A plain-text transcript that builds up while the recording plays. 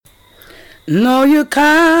No, you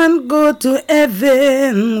can't go to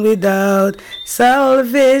heaven without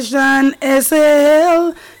salvation.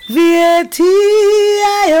 SALVATION.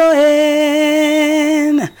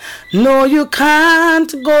 No, you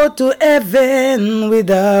can't go to heaven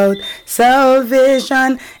without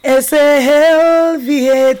salvation. SALVATION.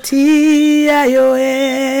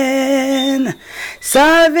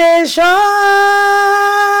 Salvation,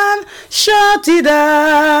 shout it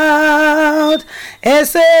out.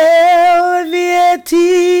 SALVATION.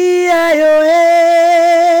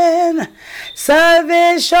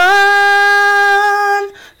 Salvation,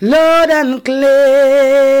 loud and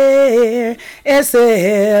clear.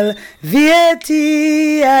 SALVATION.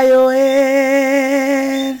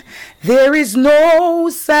 There is no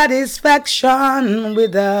satisfaction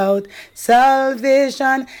without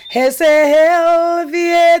salvation. SALVATION.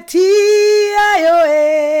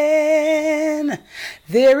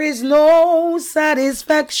 There is no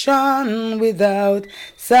satisfaction without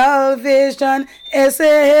salvation. SALVATION.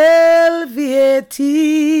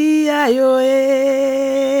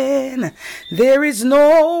 There is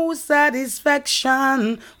no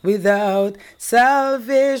satisfaction without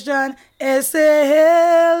salvation. SALVATION.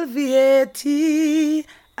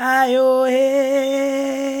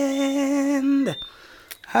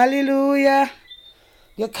 Hallelujah.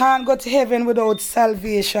 You can't go to heaven without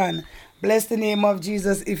salvation. Bless the name of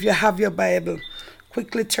Jesus. If you have your Bible,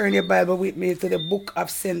 quickly turn your Bible with me to the book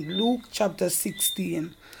of St. Luke chapter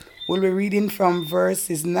 16. We'll be reading from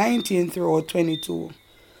verses 19 through 22.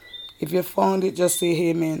 If you found it, just say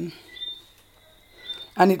amen.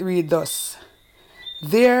 And it reads thus.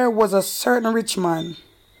 There was a certain rich man,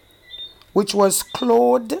 which was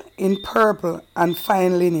clothed in purple and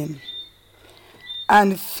fine linen,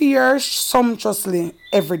 and fared sumptuously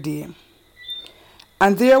every day.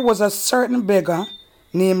 And there was a certain beggar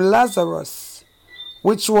named Lazarus,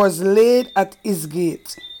 which was laid at his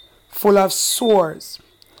gate, full of sores,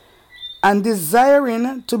 and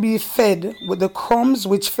desiring to be fed with the crumbs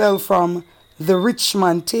which fell from the rich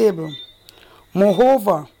man's table.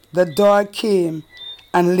 Moreover, the dog came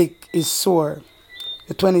and licked his sore.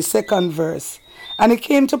 The 22nd verse. And it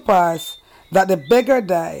came to pass that the beggar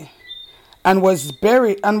died, and was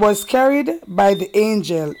buried, and was carried by the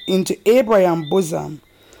angel into Abraham's bosom.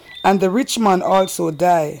 And the rich man also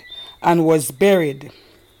died, and was buried.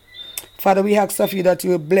 Father, we ask of you that you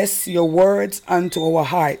will bless your words unto our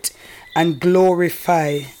heart, and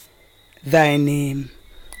glorify thy name.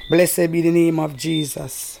 Blessed be the name of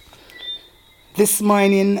Jesus. This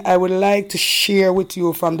morning, I would like to share with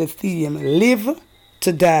you from the theme, Live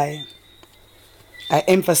to Die. I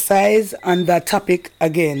emphasize on that topic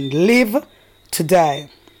again, live to die.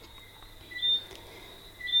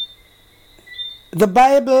 The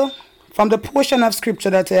Bible, from the portion of scripture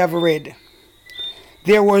that I have read,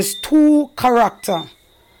 there was two characters.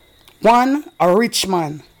 One, a rich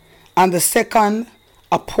man, and the second,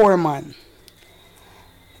 a poor man.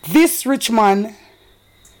 This rich man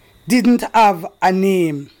didn't have a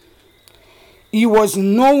name. He was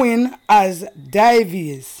known as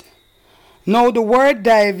Dives. Now the word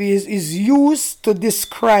Dives is used to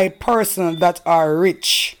describe persons that are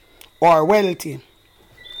rich or wealthy.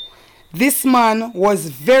 This man was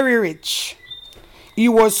very rich. He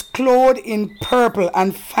was clothed in purple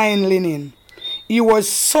and fine linen. He was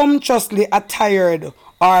sumptuously attired,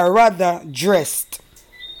 or rather dressed.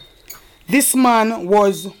 This man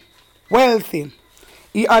was wealthy.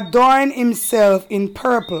 He adorned himself in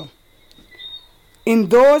purple. In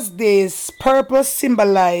those days, purple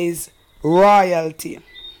symbolized royalty.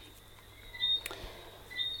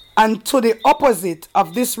 And to the opposite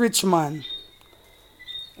of this rich man,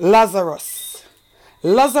 Lazarus.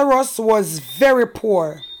 Lazarus was very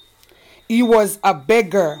poor. He was a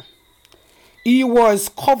beggar. He was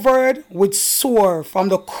covered with sore from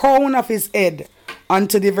the crown of his head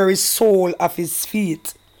unto the very sole of his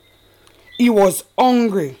feet. He was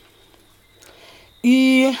hungry.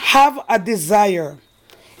 He had a desire.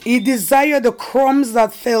 He desired the crumbs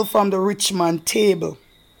that fell from the rich man's table.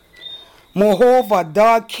 Moreover,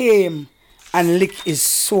 dog came and licked his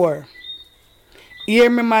sore. Hear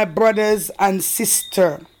me, my brothers and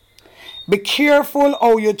sisters. Be careful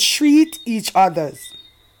how you treat each other.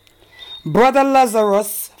 Brother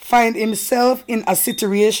Lazarus found himself in a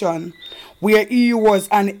situation where he was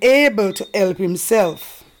unable to help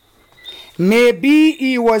himself. Maybe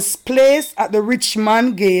he was placed at the rich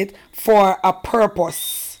man's gate for a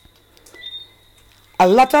purpose. A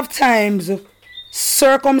lot of times,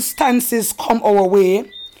 circumstances come our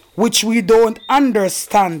way which we don't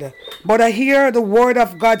understand. But I hear the word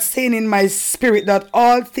of God saying in my spirit that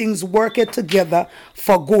all things work together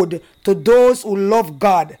for good to those who love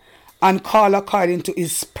God and called according to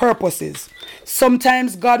his purposes.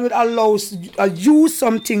 Sometimes God would allow us use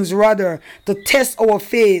some things rather to test our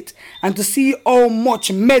faith and to see how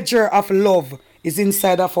much measure of love is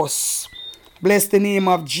inside of us. Bless the name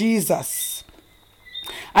of Jesus.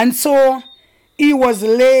 And so he was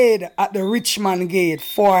laid at the rich man gate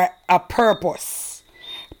for a purpose.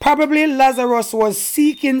 Probably Lazarus was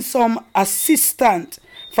seeking some assistance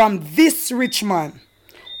from this rich man.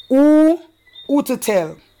 Who to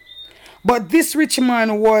tell? But this rich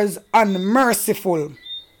man was unmerciful.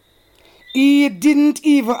 He didn't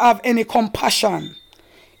even have any compassion.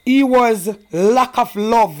 He was lack of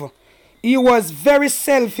love. He was very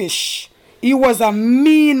selfish. He was a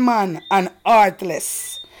mean man and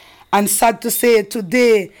heartless. And sad to say,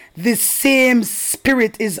 today, this same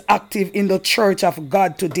spirit is active in the church of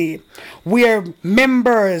God today, where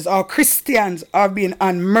members or Christians are being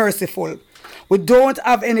unmerciful. We don't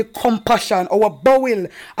have any compassion. Our bowel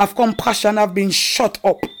of compassion have been shut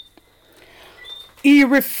up. He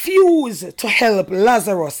refused to help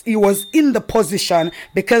Lazarus. He was in the position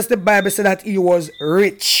because the Bible said that he was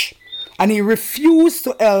rich. And he refused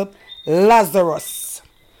to help Lazarus.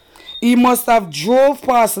 He must have drove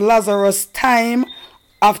past Lazarus time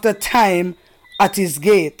after time at his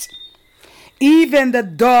gate. Even the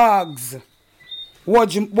dogs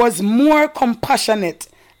was more compassionate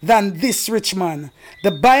than this rich man. The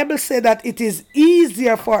Bible said that it is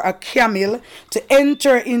easier for a camel to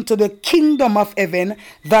enter into the kingdom of heaven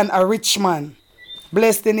than a rich man.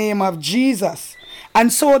 Bless the name of Jesus.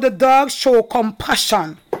 And so the dogs show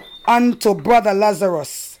compassion unto brother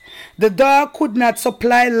Lazarus. The dog could not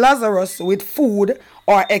supply Lazarus with food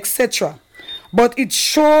or etc. But it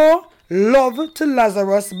showed love to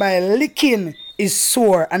Lazarus by licking his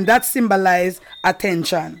sore, and that symbolized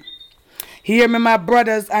attention. Hear me, my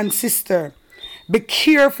brothers and sisters. Be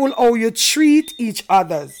careful how you treat each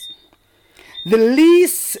others. The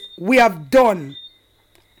least we have done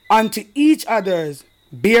unto each others,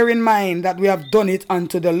 bear in mind that we have done it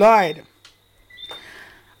unto the Lord.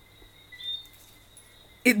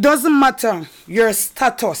 It doesn't matter your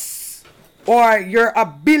status or your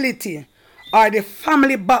ability or the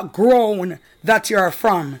family background that you are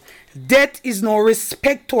from. Death is no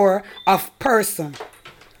respecter of person.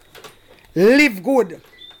 Live good.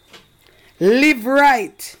 Live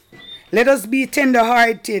right. Let us be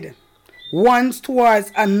tender-hearted one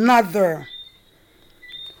towards another.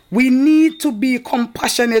 We need to be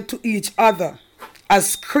compassionate to each other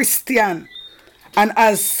as Christians and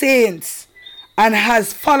as saints and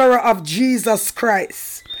as followers of Jesus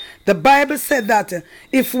Christ. The Bible said that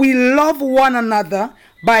if we love one another,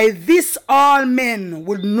 by this all men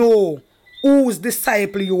will know whose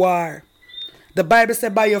disciple you are. The Bible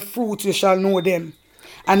said, by your fruit you shall know them.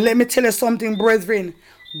 And let me tell you something, brethren.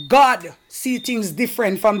 God see things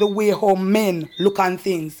different from the way how men look on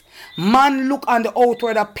things. Man look on the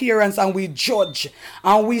outward appearance and we judge.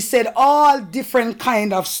 And we said all different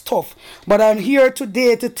kind of stuff. But I'm here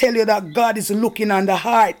today to tell you that God is looking on the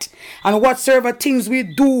heart. And whatsoever things we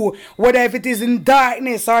do, whether if it is in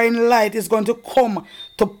darkness or in light, is going to come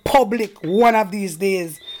to public one of these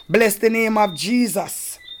days. Bless the name of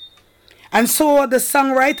Jesus. And so the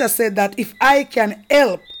songwriter said that if I can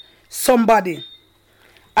help somebody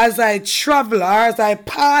as I travel or as I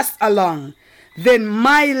pass along, then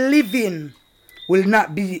my living will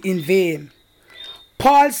not be in vain.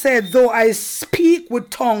 Paul said, though I speak with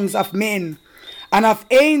tongues of men and of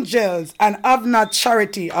angels and have not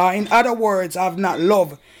charity, or in other words, have not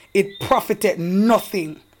love, it profiteth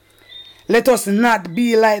nothing. Let us not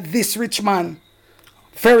be like this rich man,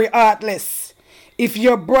 very heartless. If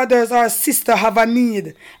your brothers or sister have a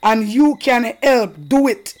need and you can help, do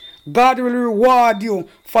it. God will reward you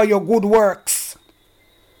for your good works.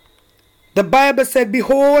 The Bible said,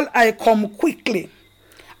 behold, I come quickly,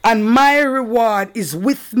 and my reward is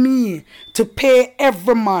with me to pay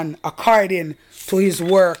every man according to his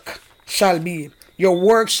work shall be. Your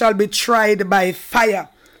work shall be tried by fire.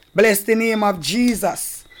 Bless the name of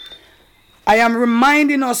Jesus. I am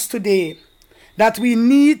reminding us today that we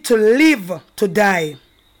need to live to die.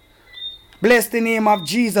 Bless the name of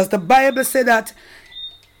Jesus. The Bible said that,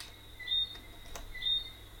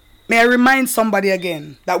 may I remind somebody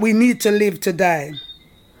again, that we need to live to die.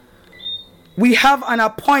 We have an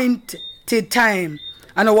appointed time,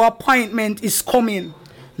 and our appointment is coming.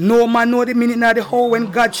 No man know the minute nor the hour when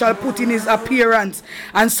God shall put in his appearance.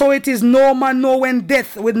 And so it is, no man know when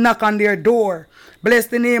death will knock on their door. Bless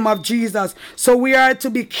the name of Jesus. So we are to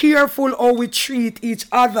be careful how we treat each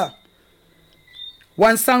other.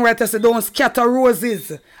 One songwriter said, don't scatter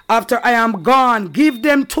roses after I am gone. Give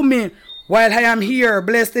them to me while I am here,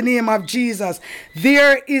 bless the name of Jesus,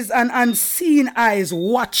 there is an unseen eyes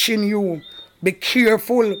watching you. Be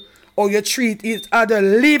careful how you treat each other.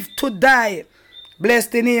 Live to die. Bless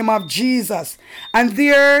the name of Jesus. And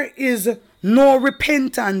there is no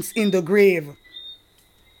repentance in the grave.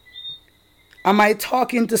 Am I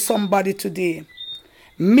talking to somebody today?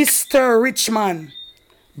 Mr. Richman,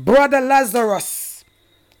 Brother Lazarus,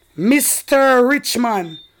 Mr.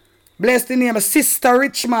 Richman, bless the name of Sister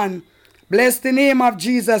Richman, bless the name of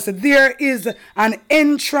Jesus. There is an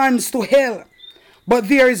entrance to hell, but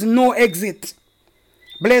there is no exit.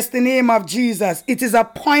 Bless the name of Jesus. It is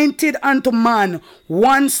appointed unto man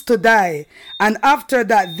once to die, and after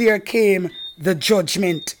that there came the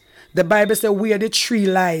judgment. The Bible says where the tree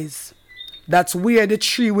lies, that's where the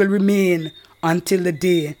tree will remain until the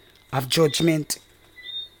day of judgment.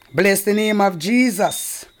 Bless the name of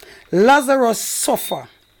Jesus. Lazarus suffered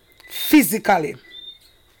physically.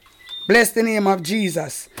 Bless the name of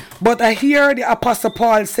Jesus. But I hear the Apostle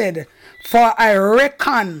Paul said, for I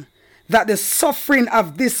reckon that the suffering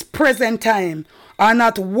of this present time are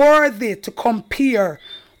not worthy to compare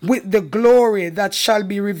with the glory that shall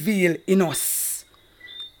be revealed in us.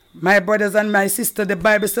 My brothers and my sisters, the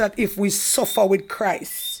Bible says that if we suffer with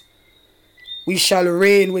Christ, we shall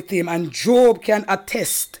reign with him. And Job can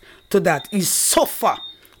attest to that. He suffered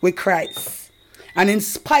with Christ. And in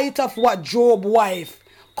spite of what Job's wife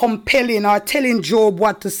compelling or telling Job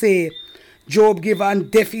what to say, Job gave him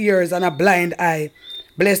deaf ears and a blind eye.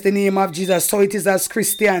 Bless the name of Jesus. So it is as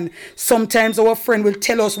Christian. Sometimes our friend will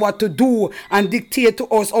tell us what to do and dictate to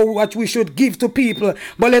us or what we should give to people.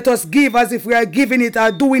 But let us give as if we are giving it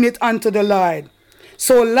or doing it unto the Lord.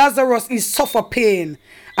 So Lazarus, he suffered pain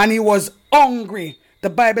and he was hungry. The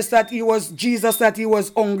Bible said Jesus said he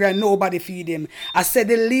was hungry and nobody feed him. I said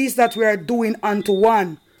the least that we are doing unto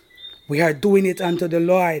one, we are doing it unto the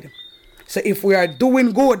Lord. So if we are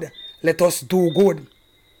doing good, let us do good.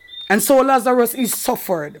 And so Lazarus, he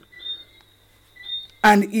suffered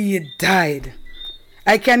and he died.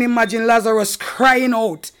 I can imagine Lazarus crying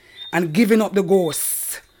out and giving up the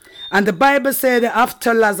ghost. And the Bible said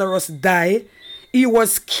after Lazarus died, he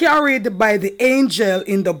was carried by the angel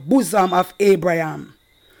in the bosom of Abraham.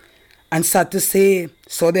 And sad to say,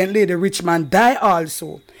 suddenly the rich man died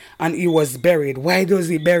also, and he was buried. Why does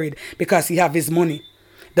he buried? Because he have his money.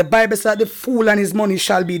 The Bible said the fool and his money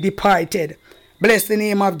shall be departed. Bless the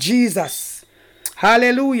name of Jesus.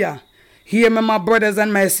 Hallelujah. Hear me, my brothers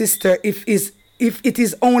and my sisters. If it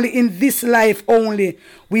is only in this life only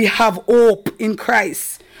we have hope in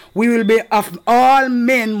Christ, we will be of all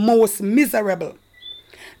men most miserable.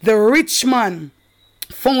 The rich man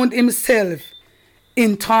found himself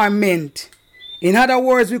in torment. In other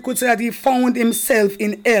words, we could say that he found himself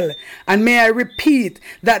in hell. And may I repeat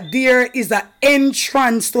that there is an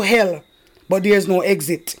entrance to hell, but there is no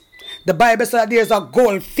exit. The Bible says there is a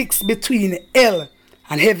goal fixed between hell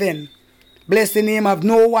and heaven. Bless the name of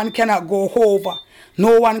no one cannot go over.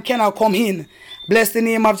 No one cannot come in. Bless the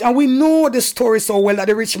name of... And we know the story so well that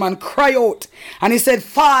the rich man cried out. And he said,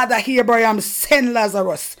 Father, Abraham, send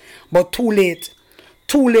Lazarus. But too late.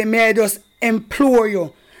 Too late. May I just implore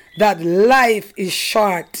you that life is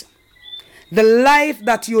short. The life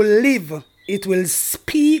that you live, it will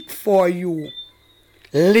speak for you.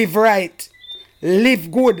 Live right. Live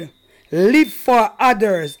good. Live for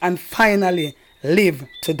others. And finally, live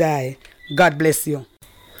to die. God bless you.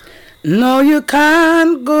 No, you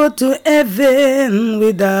can't go to heaven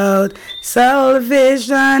without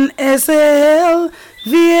salvation. S-A-L-V-A-T-I-O-N.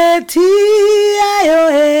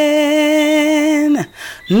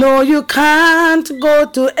 No, you can't go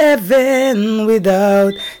to heaven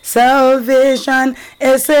without salvation.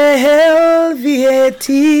 S-A-L-V-A-T-I-O-N.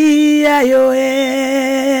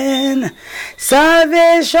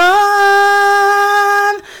 Salvation,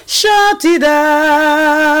 shout it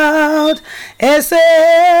out.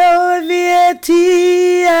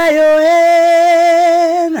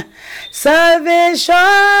 S-A-L-V-A-T-I-O-N. Salvation,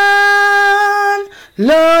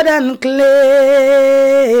 loud and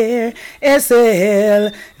clear.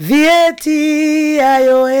 S-A-L-V-A-T-I-O-N.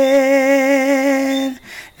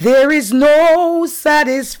 There is no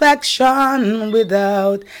satisfaction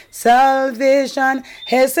without salvation.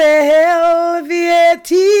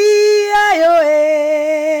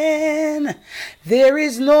 S-A-L-V-A-T-I-O-N. There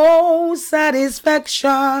is no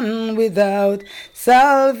satisfaction without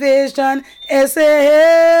salvation.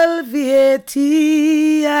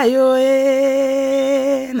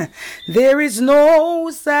 S-A-L-V-A-T-I-O-N. There is no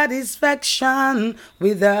satisfaction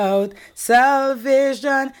without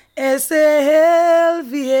salvation.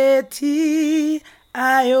 S-A-L-V-A-T-I-O-N.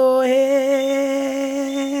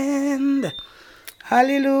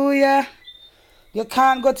 Hallelujah. You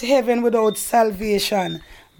can't go to heaven without salvation.